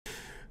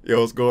Yo,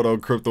 what's going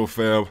on, crypto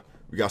fam?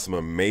 We got some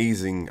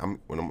amazing.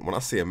 When I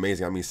say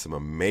amazing, I mean some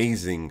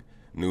amazing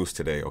news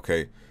today.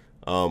 Okay,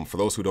 for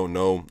those who don't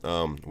know,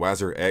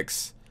 Wazir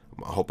X,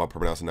 I hope I'm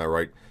pronouncing that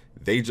right.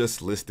 They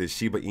just listed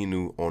Shiba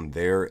Inu on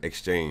their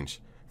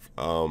exchange.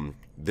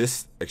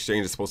 This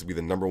exchange is supposed to be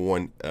the number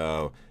one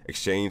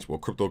exchange, well,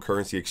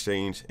 cryptocurrency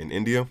exchange in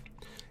India,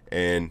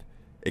 and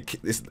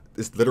it's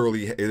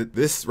literally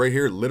this right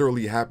here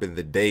literally happened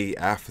the day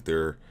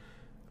after.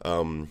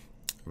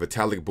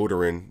 Vitalik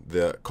Buterin,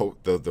 the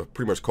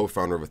pretty much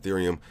co-founder of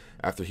Ethereum,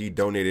 after he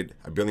donated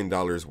 $1 billion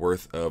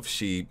worth of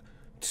SHIB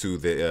to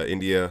the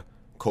India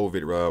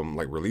COVID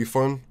like relief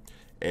fund,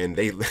 and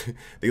they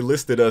they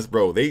listed us,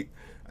 bro. They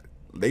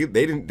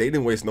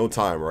didn't waste no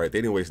time, right? They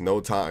didn't waste no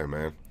time,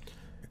 man.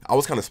 I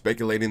was kind of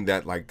speculating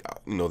that like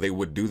they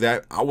would do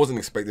that. I wasn't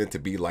expecting it to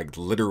be like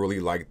literally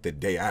like the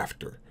day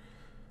after.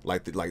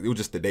 Like it was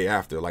just the day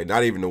after, like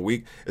not even a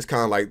week. It's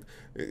kind of like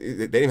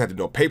they didn't have to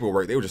do no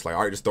paperwork. They were just like,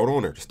 all right, just throw it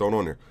on there, just throw it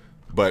on there.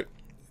 But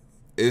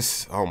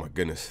it's, oh my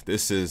goodness,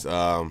 this is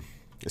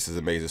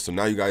amazing. So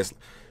now you guys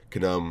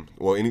can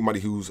well, anybody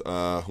who's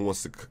who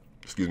wants to,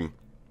 excuse me,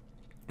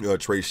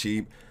 trade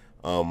sheep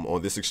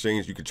on this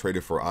exchange, you can trade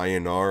it for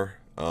INR,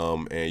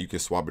 and you can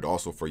swap it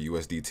also for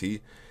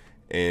USDT.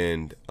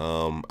 And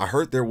I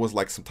heard there was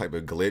like some type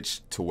of glitch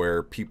to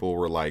where people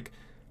were like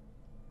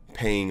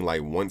paying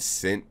like 1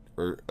 cent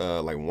or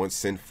like 1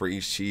 cent for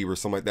each SHIB or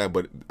something like that.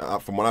 But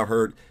from what I've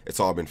heard, it's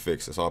all been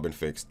fixed. It's all been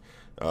fixed.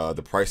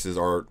 The prices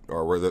are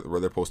where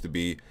they're supposed to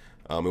be.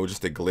 It was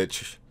just a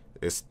glitch.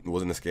 It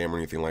wasn't a scam or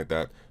anything like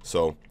that.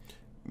 So,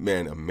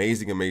 man,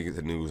 amazing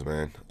news,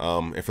 man.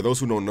 And for those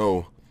who don't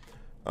know,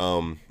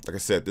 like I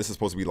said, this is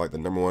supposed to be like the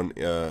number one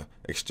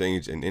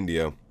exchange in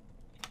India.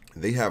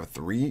 They have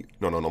three.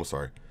 No, I'm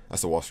sorry.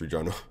 That's the Wall Street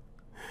Journal.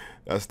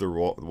 That's the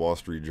Wall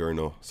Street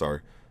Journal.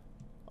 Sorry.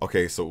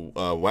 Okay, so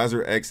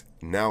Wazir X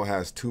now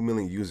has 2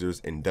 million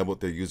users and doubled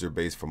their user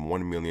base from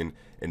 1 million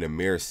in a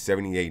mere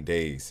 78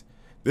 days.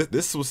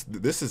 This is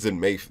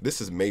May 5th,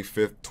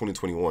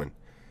 2021.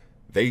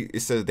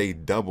 It says they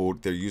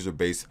doubled their user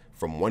base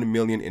from 1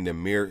 million in a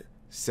mere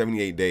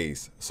 78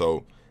 days.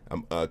 So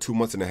 2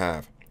 months and a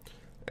half.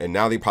 And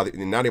now they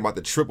about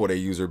to triple their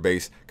user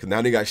base because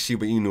now they got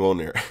Shiba Inu on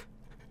there.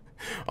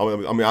 I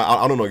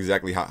don't know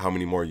exactly how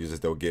many more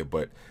users they'll get,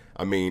 but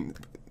I mean,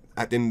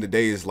 at the end of the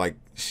day, it's like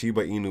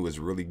Shiba Inu is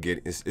really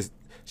getting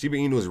Shiba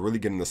Inu is really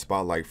getting the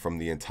spotlight from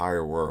the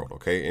entire world.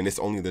 Okay, and it's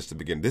only this to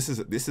begin. This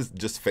is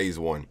just phase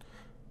one.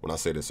 When I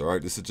say this, all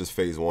right, this is just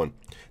phase one.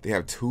 They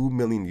have 2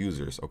 million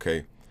users.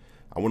 Okay,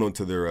 I went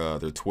onto their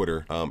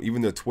Twitter.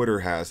 Even their Twitter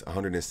has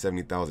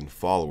 170,000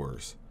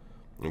 followers.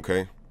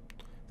 Okay,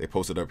 they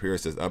posted up here.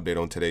 It says update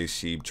on today's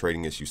SHIB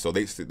trading issue. So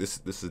this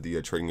is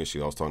the trading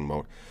issue I was talking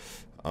about.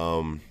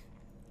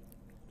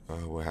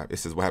 What happened? It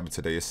says what happened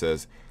today. It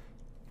says,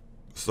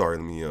 sorry,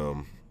 let me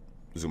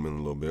zoom in a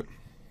little bit.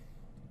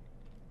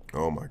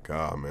 Oh my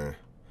God, man,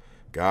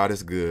 God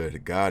is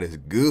good. God is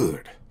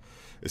good.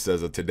 It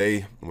says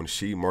today when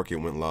SHIB market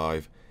went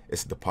live,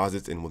 its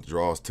deposits and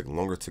withdrawals took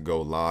longer to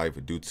go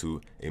live due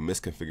to a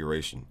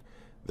misconfiguration.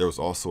 There was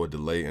also a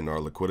delay in our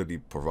liquidity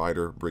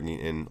provider bringing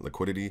in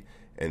liquidity,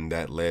 and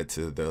that led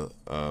to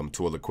a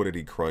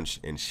liquidity crunch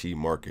in SHIB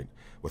market.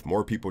 With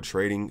more people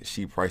trading,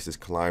 SHIB prices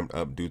climbed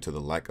up due to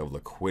the lack of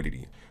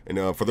liquidity.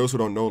 And for those who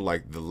don't know,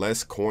 like the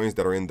less coins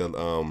that are in the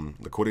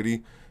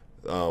liquidity,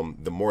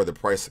 the more the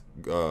price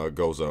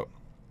goes up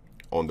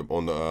on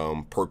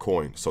the per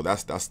coin. So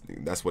that's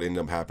what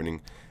ended up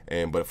happening.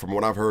 But from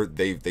what I've heard,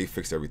 they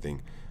fixed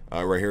everything.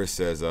 Right here it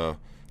says,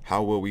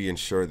 how will we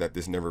ensure that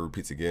this never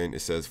repeats again? It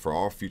says for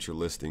all future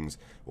listings,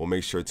 we'll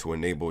make sure to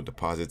enable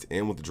deposits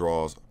and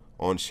withdrawals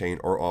on chain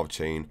or off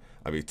chain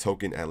of a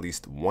token at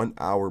least 1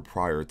 hour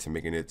prior to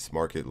making its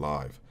market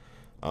live.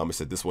 It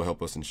said this will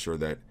help us ensure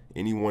that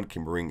anyone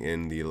can bring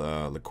in the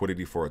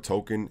liquidity for a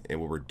token and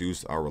will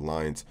reduce our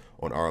reliance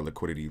on our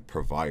liquidity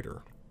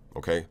provider.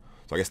 Okay,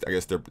 so I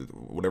guess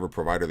whatever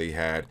provider they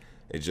had,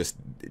 it just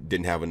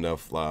didn't have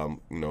enough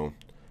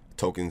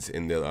tokens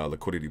in the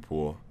liquidity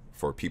pool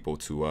for people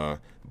to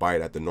buy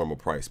it at the normal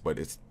price. But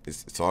it's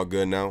all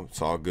good now.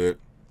 It's all good.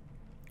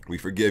 We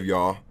forgive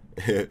y'all.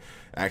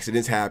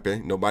 Accidents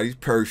happen. Nobody's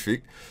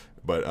perfect.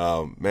 But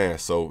man,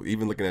 so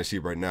even looking at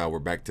sheep right now, we're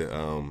back to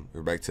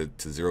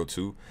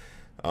 0.2.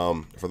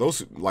 For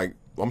those like,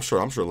 I'm sure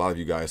a lot of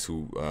you guys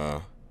who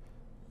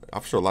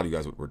I'm sure a lot of you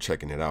guys were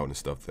checking it out and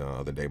stuff the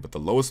other day. But the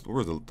lowest, where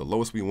was the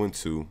lowest we went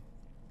to?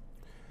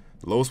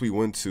 The lowest we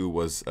went to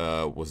was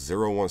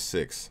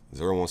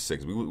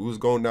 0.16. We was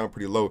going down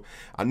pretty low.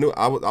 I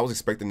was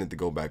expecting it to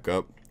go back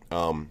up.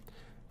 For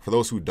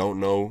those who don't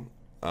know,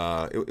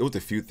 it was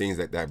a few things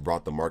that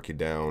brought the market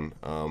down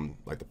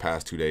like the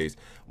past 2 days.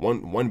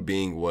 One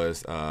being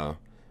was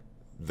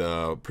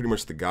pretty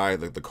much the guy,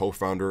 like the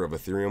co-founder of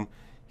Ethereum.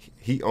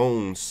 He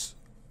owns,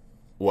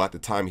 well, at the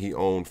time he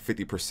owned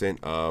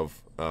 50%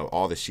 of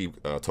all the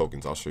SHIB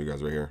tokens. I'll show you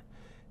guys right here.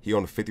 He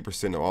owned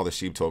 50% of all the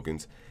SHIB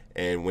tokens,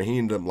 and when he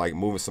ended up like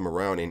moving some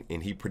around,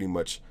 and he pretty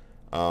much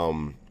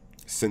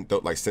sent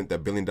that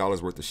 $1 billion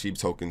worth of SHIB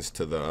tokens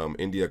to the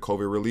India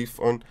COVID relief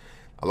fund.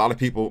 A lot of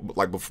people,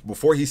 like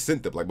before he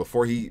sent them, like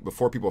before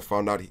people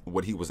found out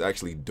what he was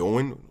actually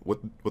doing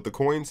with the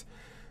coins,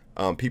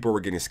 people were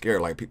getting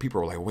scared. Like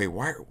people were like, wait,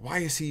 why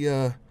is he?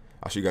 I'll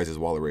show you guys his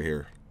wallet right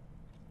here.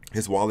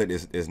 His wallet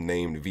is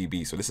named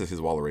VB, so this is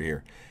his wallet right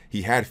here.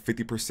 He had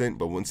 50%,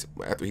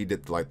 but after he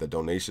did like the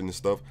donation and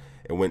stuff,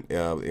 it went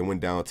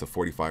down to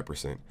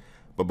 45%.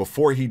 But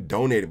before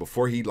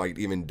he like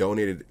even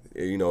donated,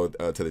 you know,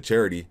 to the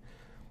charity,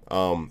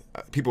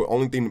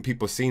 only thing that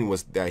people seen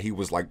was that he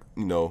was like,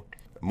 you know,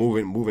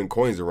 moving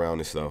coins around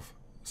and stuff.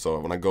 So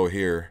when I go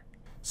here,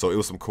 so it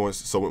was some coins.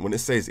 So when it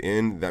says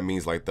in, that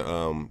means like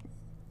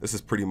this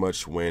is pretty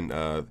much when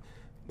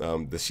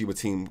the Shiba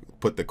team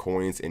put the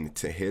coins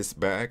into his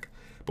bag.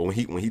 But when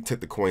he took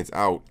the coins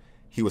out,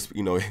 he was,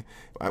 you know,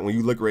 when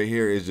you look right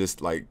here, it's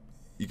just like,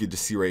 you could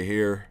just see right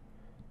here,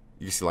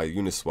 you can see like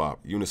Uniswap.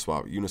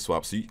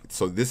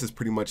 So this is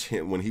pretty much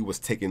him when he was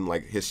taking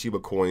like his Shiba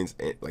coins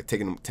and like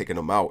taking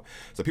them out.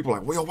 So people are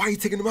like, well, why are you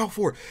taking them out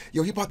for?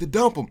 Yo, he about to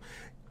dump them.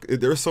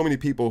 There are so many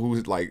people who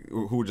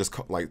were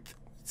just like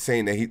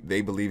saying that they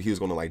believe he was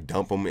going to like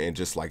dump them and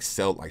just like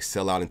sell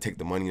out and take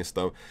the money and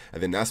stuff.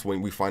 And then that's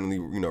when we finally,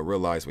 you know,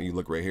 realized, when you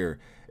look right here,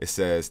 it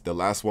says the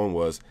last one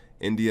was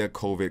India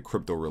COVID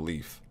crypto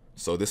relief.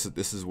 So this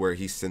is where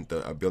he sent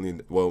the $1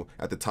 billion. Well,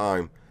 at the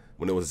time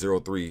when it was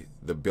 03,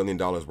 the $1 billion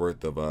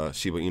worth of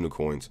Shiba Inu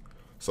coins.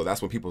 So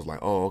that's when people was like,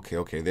 oh,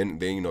 okay. Then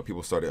you know,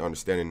 people started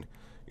understanding,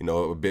 you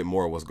know, a bit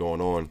more of what's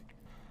going on.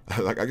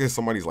 Like, I guess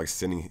somebody's like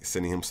sending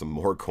him some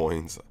more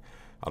coins.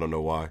 I don't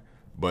know why,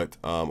 but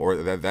or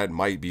that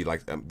might be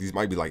like these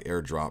might be like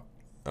airdrop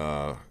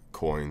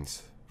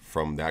coins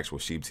from the actual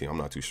SHIB team. I'm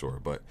not too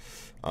sure, but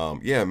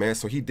yeah, man.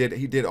 So he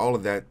did all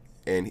of that,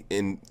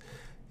 and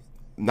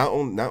not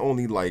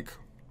only like,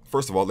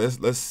 first of all,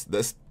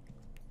 let's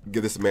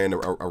give this man a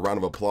round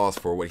of applause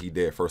for what he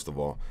did. First of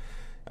all,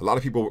 a lot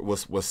of people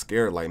was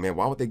scared, like, man,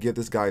 why would they give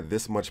this guy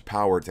this much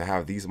power to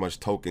have these much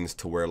tokens,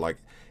 to where like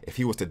if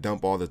he was to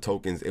dump all the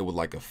tokens, it would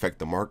like affect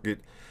the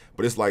market.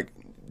 But it's like,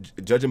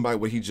 judging by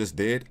what he just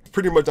did,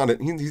 pretty much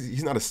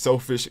he's not a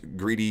selfish,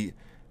 greedy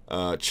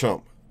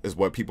chump, is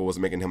what people was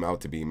making him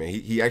out to be, man.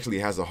 He actually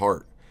has a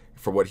heart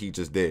for what he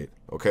just did.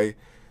 Okay,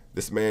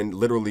 this man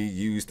literally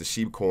used the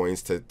SHIB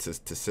coins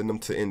to send them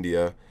to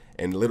India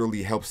and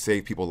literally help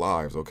save people's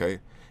lives. Okay.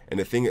 And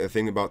the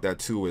thing about that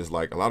too is,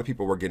 like, a lot of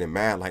people were getting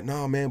mad, like,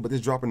 no, man, but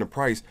it's dropping the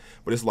price.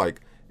 But it's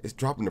like, it's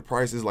dropping the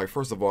price. It's like,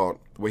 first of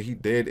all, what he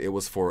did, it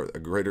was for a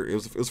greater,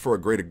 it was for a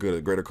greater good,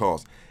 a greater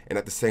cause. And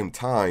at the same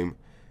time,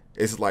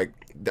 it's like,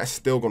 it's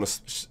still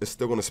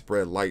gonna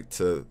spread light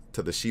to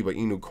the Shiba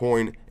Inu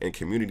coin and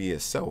community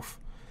itself.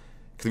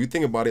 Because if you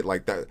think about it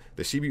like that,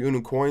 the Shiba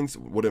Inu coins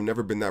would have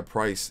never been that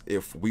price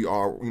if we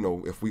all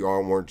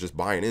weren't just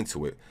buying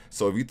into it.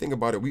 So if you think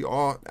about it, we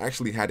all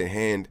actually had a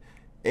hand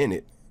in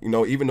it. You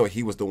know, even though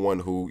he was the one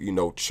who, you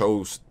know,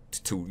 chose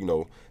to, you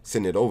know,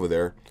 send it over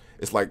there,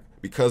 it's like,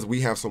 because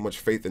we have so much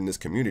faith in this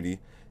community,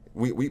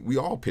 we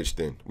all pitched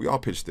in. We all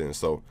pitched in.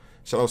 So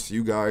shout outs to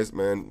you guys,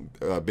 man.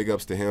 Big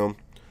ups to him.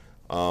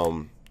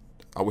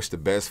 I wish the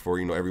best for,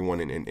 you know, everyone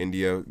in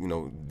India, you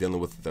know, dealing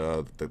with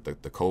the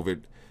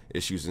COVID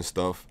issues and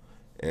stuff.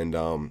 And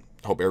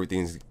hope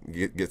everything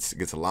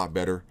gets a lot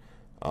better.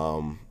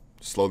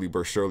 Slowly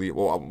but surely.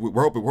 Well,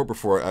 we're hoping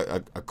for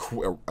a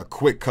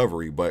quick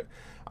recovery, but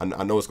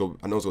I know it's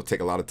gonna take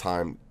a lot of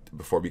time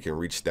before we can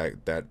reach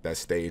that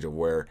stage of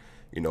where,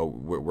 you know,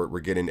 we're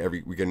getting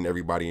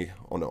everybody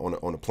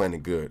on a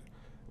planet good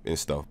and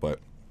stuff. But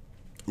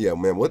yeah,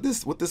 man, what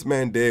this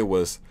man did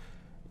was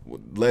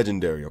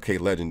legendary. Okay,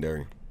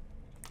 legendary.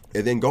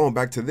 And then going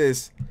back to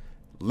this,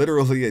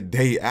 literally a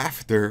day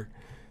after,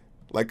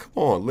 like, come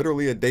on,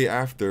 literally a day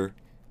after,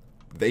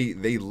 they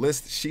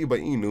list Shiba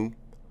Inu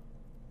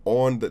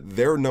on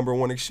their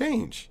 #1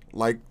 exchange.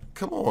 Like,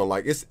 come on,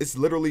 like, it's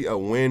literally a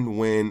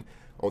win-win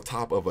on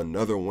top of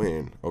another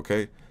win.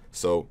 Okay,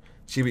 so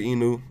Shiba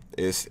Inu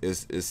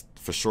is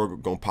for sure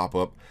gonna pop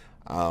up.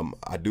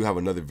 I do have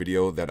another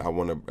video that I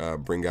want to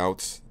bring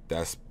out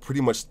that's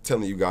pretty much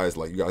telling you guys,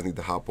 like, you guys need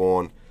to hop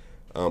on.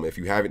 If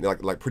you haven't,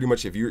 like pretty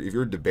much, if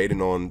you're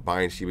debating on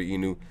buying Shiba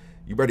Inu,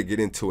 you better get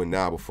into it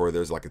now before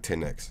there's like a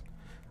 10x.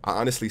 I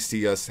honestly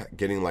see us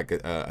getting like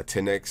a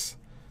 10x.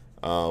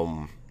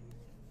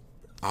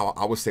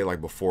 I would say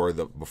like before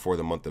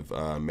the month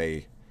of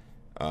May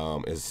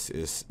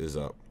is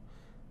up.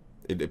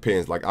 It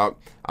depends. Like, I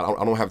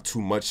don't have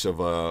too much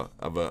of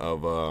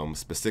a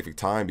specific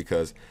time,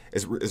 because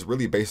it's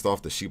really based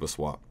off the Shiba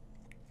swap.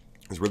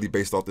 It's really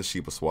based off the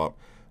Shiba swap.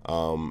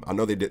 I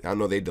know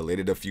they delayed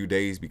it a few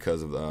days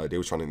because of they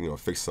were trying to, you know,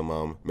 fix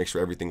some make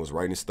sure everything was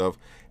right and stuff,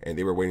 and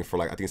they were waiting for,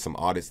 like, I think some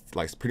audits,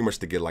 like, pretty much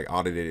to get like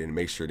audited and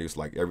make sure there's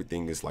like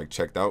everything is like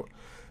checked out.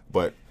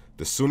 But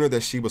the sooner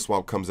that Shiba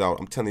swap comes out,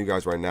 I'm telling you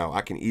guys right now,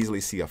 I can easily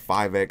see a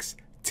 5x,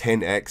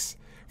 10x.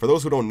 For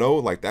those who don't know,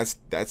 like, that's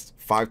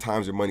 5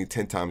 times your money,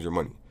 10 times your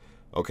money.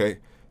 Okay,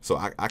 so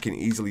I can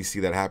easily see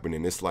that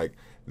happening. It's like,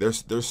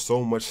 there's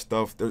so much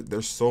stuff.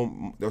 There's so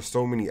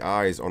many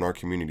eyes on our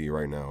community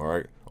right now. All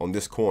right, on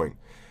this coin,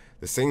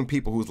 the same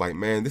people who's like,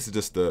 man, this is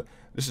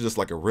just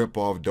like a rip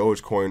off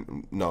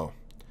Dogecoin. No,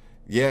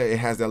 yeah, it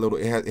has that little,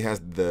 it has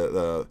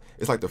the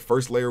it's like the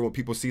first layer. When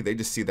people see, they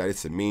just see that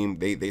it's a meme.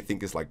 They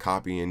think it's like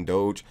copying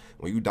Doge.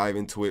 When you dive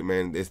into it,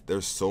 man,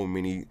 there's so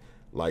many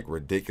like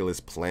ridiculous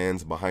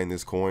plans behind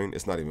this coin.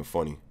 It's not even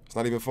funny. It's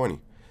not even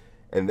funny.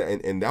 And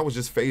that was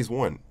just phase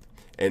one.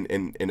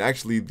 And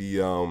actually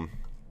the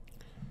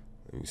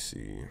let me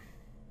see.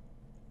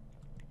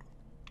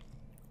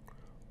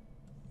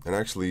 And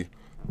actually,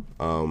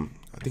 I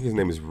think his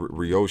name is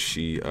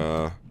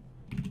Ryoshi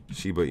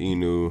Shiba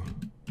Inu.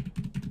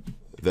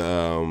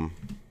 The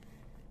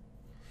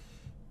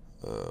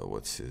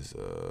what's his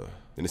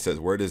and it says,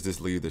 where does this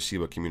leave the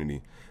Shiba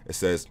community? It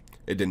says,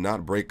 it did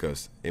not break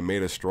us, it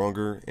made us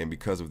stronger, and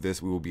because of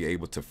this we will be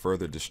able to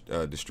further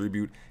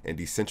distribute and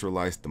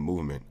decentralize the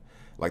movement.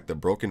 Like the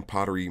broken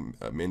pottery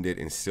mended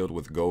and sealed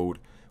with gold,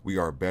 we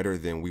are better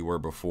than we were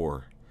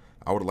before.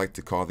 I would like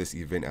to call this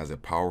event as a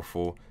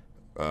powerful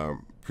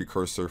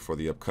precursor for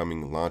the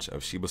upcoming launch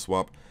of Shiba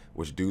Swap,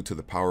 which due to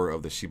the power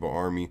of the Shiba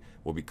army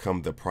will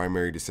become the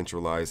primary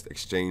decentralized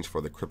exchange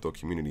for the crypto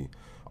community.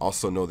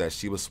 Also know that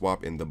Shiba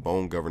Swap in the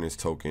Bone governance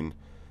token,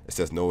 it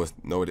says no,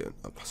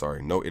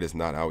 it is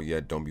not out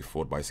yet. Don't be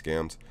fooled by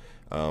scams.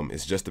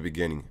 It's just the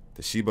beginning.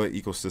 The Shiba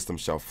ecosystem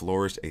shall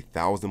flourish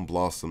 1,000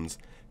 blossoms,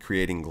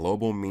 creating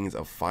global means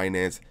of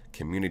finance,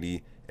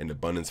 community, and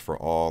abundance for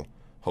all.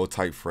 Hold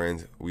tight,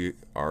 friends. We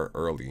are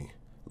early.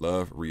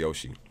 Love,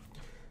 Ryoshi.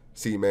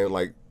 See, man,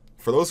 like,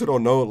 for those who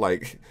don't know,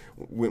 like,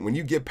 when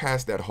you get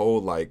past that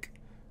whole, like,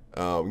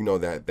 you know,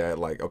 that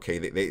like, okay,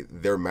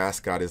 their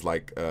mascot is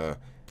like,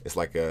 it's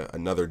like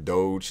another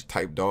Doge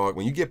type dog.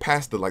 When you get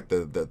past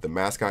the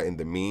mascot in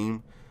the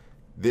meme,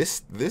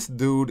 this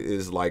dude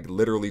is like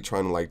literally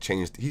trying to like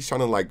change. He's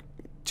trying to like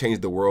change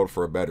the world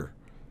for a better.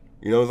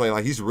 You know, it's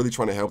like he's really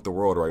trying to help the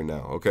world right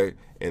now. Okay,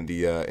 in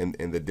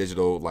the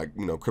digital, like,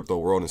 you know, crypto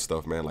world and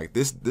stuff, man. Like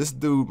this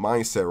dude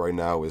mindset right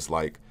now is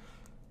like,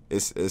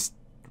 it's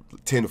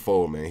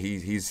tenfold, man.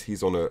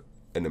 He's on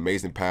an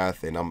amazing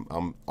path, and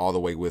I'm all the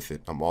way with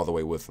it. I'm all the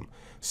way with him.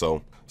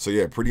 So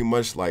yeah, pretty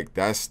much like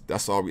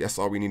that's all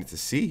we needed to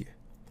see.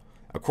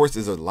 Of course,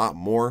 there's a lot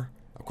more.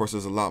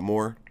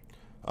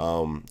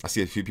 I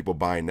see a few people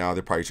buying now.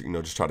 They're probably, you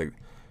know, just try to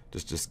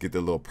just get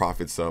their little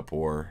profits up,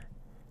 or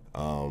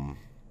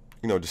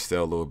you know, just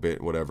sell a little bit,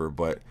 whatever.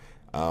 But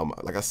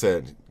like I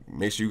said,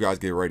 make sure you guys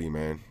get ready,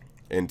 man.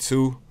 And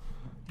two,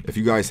 if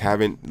you guys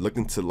haven't looked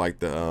into like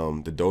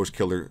the Doge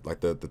killer, like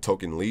the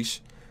token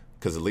leash,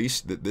 because the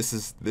leash, this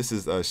is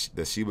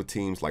the Shiba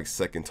team's like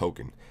second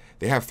token.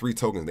 They have 3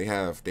 tokens. They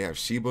have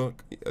Shiba,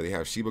 they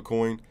have Shiba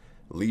coin,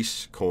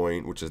 leash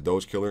coin, which is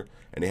Doge killer,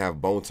 and they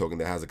have bone token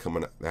that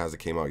hasn't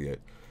came out yet.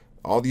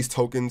 All these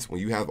tokens,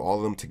 when you have all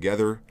of them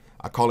together,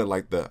 I call it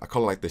like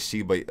the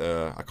Shiba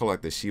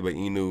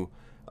Inu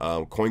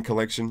coin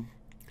collection.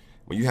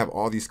 When you have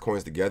all these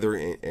coins together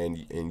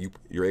and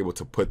you're able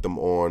to put them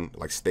on,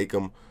 like stake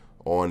them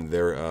on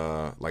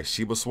their like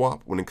Shiba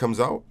Swap when it comes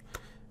out,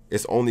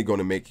 it's only going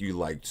to make you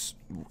like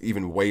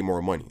even way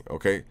more money.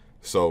 Okay,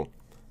 so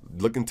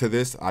look into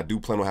this. I do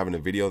plan on having a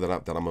video that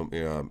I'm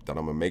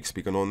gonna make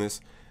speaking on this,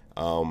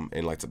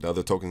 and like the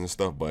other tokens and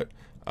stuff. But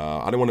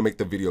I didn't want to make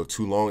the video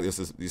too long. This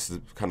is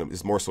kind of,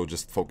 it's more so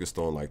just focused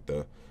on like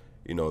the,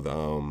 you know,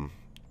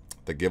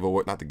 the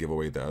giveaway, not the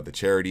giveaway, the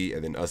charity,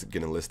 and then us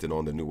getting listed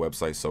on the new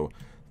website. So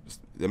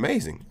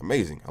amazing.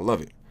 I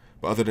love it.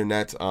 But other than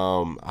that,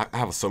 I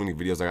have so many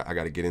videos I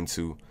got to get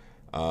into.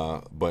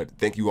 But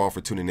thank you all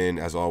for tuning in.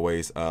 As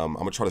always, I'm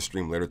gonna try to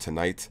stream later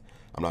tonight.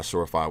 I'm not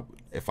sure if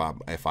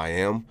I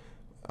am,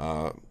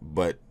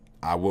 but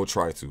I will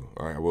try to.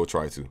 All right, I will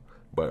try to.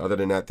 But other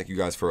than that, thank you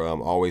guys for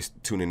always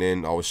tuning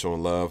in, always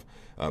showing love.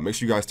 Make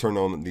sure you guys turn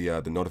on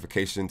the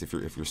notifications if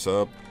you're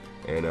sub.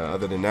 And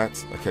other than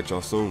that, I'll catch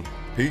y'all soon.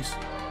 Peace.